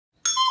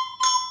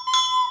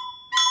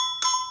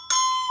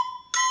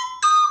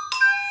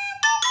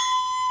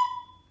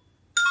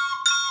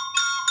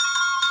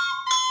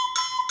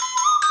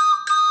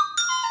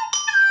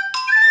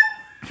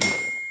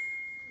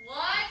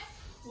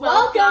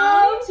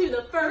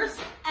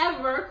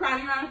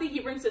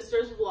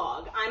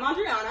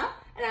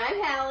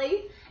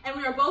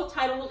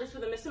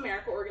Miss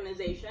America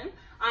organization.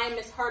 I am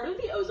Miss Hart of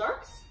the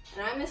Ozarks.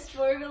 And I'm Miss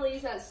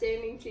Florville's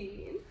Outstanding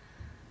Teen.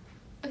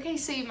 Okay,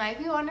 so you might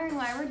be wondering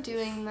why we're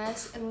doing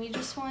this, and we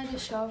just wanted to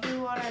show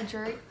everyone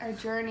our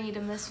journey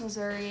to Miss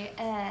Missouri,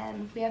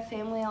 and we have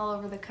family all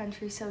over the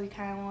country, so we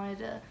kind of wanted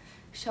to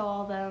show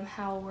all them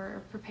how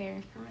we're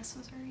preparing for Miss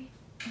Missouri.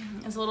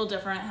 It's a little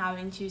different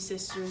having two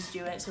sisters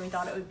do it, so we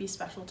thought it would be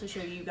special to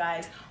show you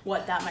guys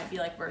what that might be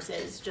like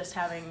versus just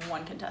having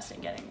one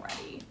contestant getting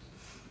ready.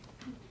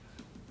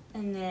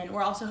 And then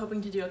we're also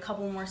hoping to do a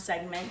couple more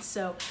segments.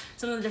 So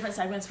some of the different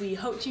segments we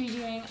hope to be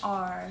doing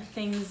are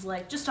things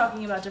like just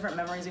talking about different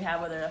memories we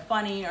have, whether they're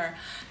funny or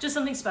just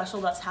something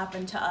special that's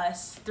happened to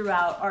us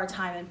throughout our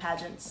time in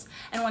pageants.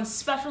 And one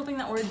special thing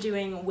that we're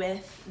doing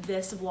with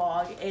this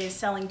vlog is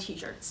selling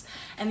t-shirts.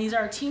 And these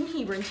are Team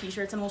Hebron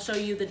t-shirts, and we'll show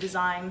you the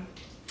design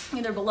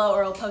either below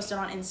or we'll post it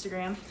on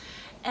Instagram.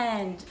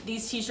 And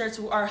these t-shirts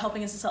are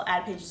helping us to sell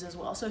ad pages as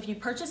well. So if you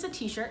purchase a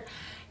t-shirt,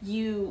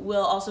 you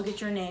will also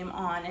get your name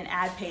on an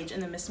ad page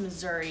in the Miss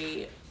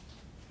Missouri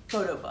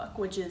photo book,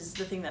 which is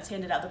the thing that's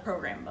handed out, the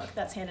program book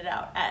that's handed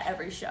out at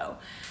every show.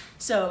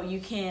 So you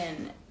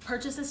can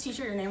purchase this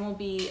t-shirt, your name will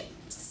be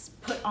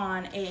put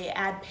on a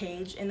ad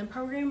page in the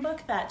program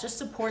book that just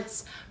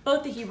supports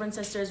both the Hebron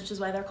sisters, which is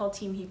why they're called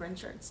Team Hebron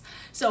shirts.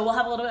 So we'll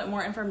have a little bit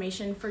more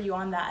information for you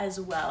on that as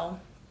well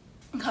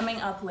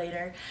coming up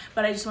later,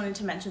 but I just wanted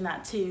to mention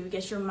that to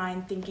get your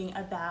mind thinking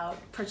about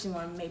purchasing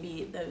one,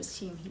 maybe those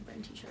Team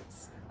Hebron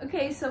t-shirts.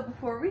 Okay, so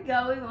before we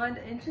go, we wanted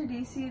to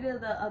introduce you to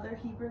the other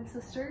Hebron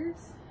sisters.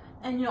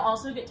 And you'll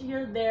also get to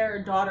hear their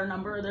daughter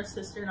number or their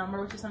sister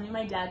number, which is something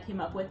my dad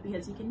came up with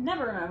because he can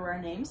never remember our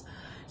names.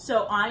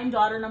 So I'm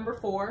daughter number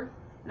 4.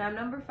 And I'm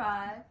number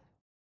 5.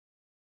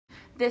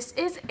 This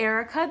is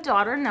Erica,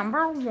 daughter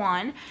number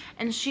 1,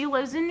 and she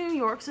lives in New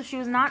York, so she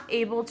was not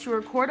able to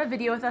record a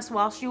video with us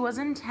while she was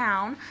in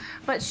town,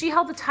 but she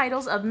held the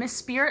titles of Miss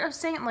Spirit of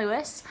St.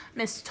 Louis,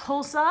 Miss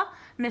Tulsa,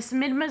 Miss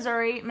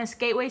Mid-Missouri, Miss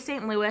Gateway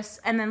St. Louis,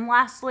 and then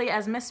lastly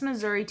as Miss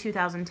Missouri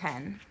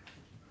 2010.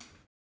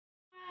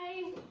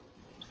 Hi.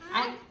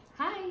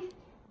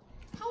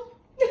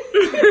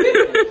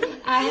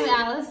 I'm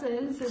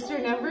Allison, sister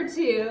number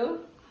 2.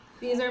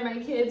 These are my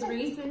kids,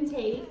 Reese and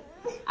Tate.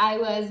 I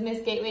was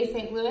Miss Gateway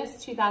St.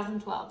 Louis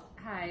 2012.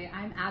 Hi,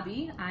 I'm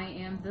Abby. I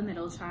am the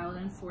middle child,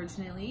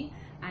 unfortunately.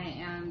 I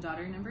am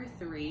daughter number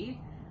 3.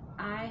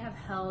 I have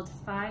held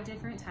 5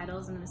 different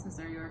titles in the Miss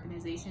Missouri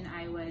organization.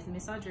 I was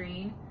Miss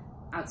Audrain,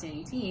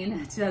 Outstanding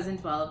Teen,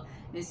 2012,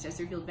 Miss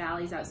Chesterfield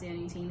Valley's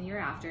Outstanding Teen the year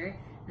after.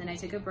 Then I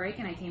took a break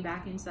and I came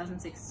back in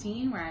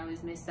 2016 where I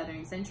was Miss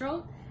Southern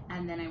Central,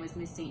 and then I was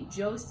Miss St.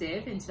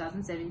 Joseph in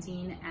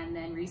 2017, and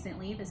then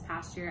recently, this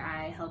past year,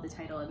 I held the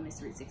title of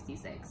Miss Route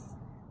 66.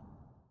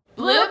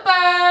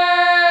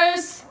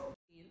 Bloopers!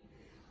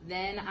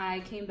 Then I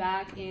came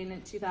back in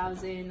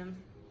 2000.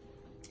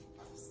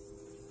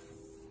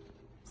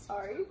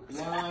 Sorry. When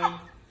was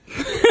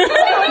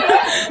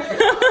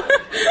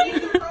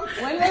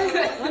my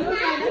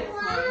next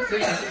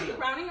one?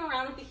 Rounding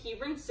around with the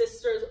Hebron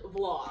Sisters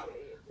vlog.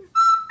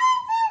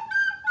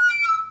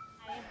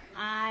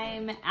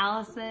 I'm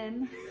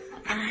Allison.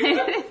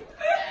 I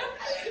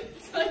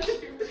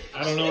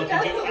don't know what to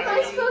do. Am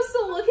I supposed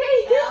to look at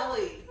you?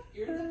 Allie,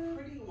 you're the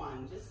pretty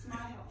one. Just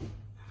smile.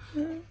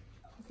 Say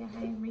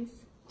hi, I'm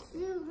Reese.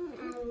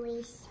 I'm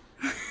Reese.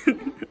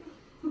 Can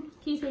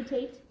you say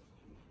Tate?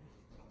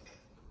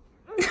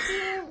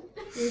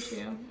 Your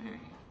shoe. All right.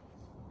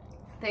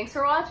 Thanks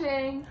for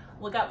watching.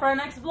 Look out for our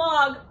next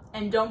vlog,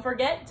 and don't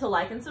forget to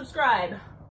like and subscribe.